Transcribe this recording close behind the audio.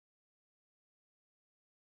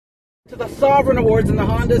To the Sovereign Awards in the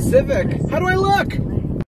Honda Civic. How do I look?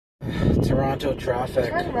 Toronto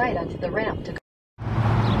traffic. Turn right onto the ramp to...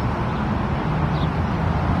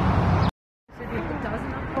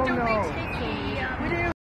 Oh no.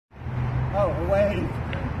 Oh, away.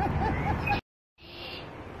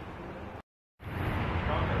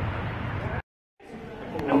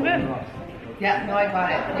 I'm good. Yeah, no, I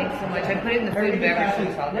got it. Thanks so much. I put it in the food and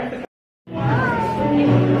beverage so there.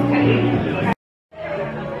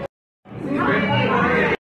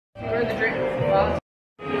 Where are the drinks? Well,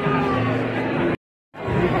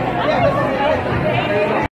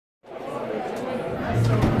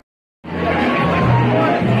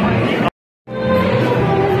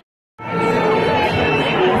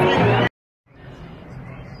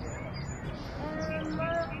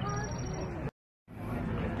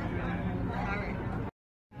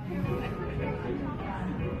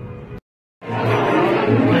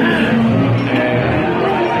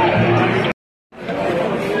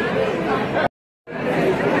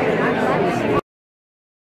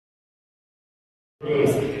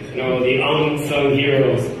 The unsung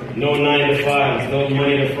heroes, no 9 to 5s, no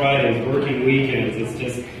Monday to Fridays, working weekends.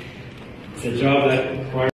 It's a job that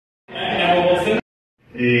requires.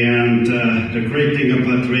 And the great thing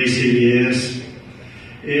about racing is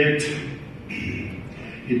it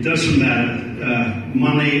doesn't matter.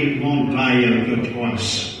 Money won't buy you a good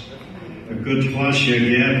horse. A good horse you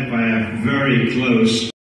get by a very close.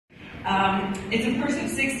 It's a purse of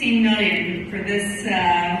 $16 million for this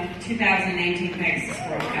 2018 Pegasus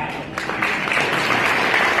World Cup.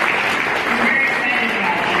 I'm very excited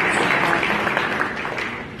about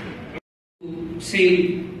it. Say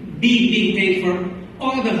big thank for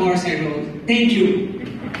all the horse I rode. Thank you.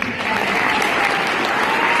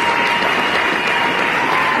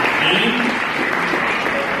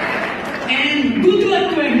 And good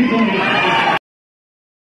luck to everybody.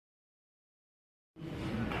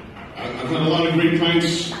 I've had a lot of great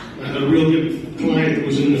clients. I had a real good client that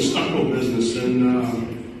was in the stucco business, and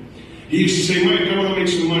he used to say, "Mike, I want to make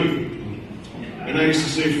some money." And I used to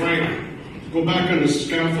say, "Frank, go back on the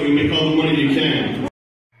scaffold, you make all the money you can."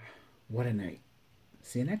 What a night.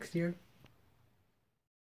 See you next year.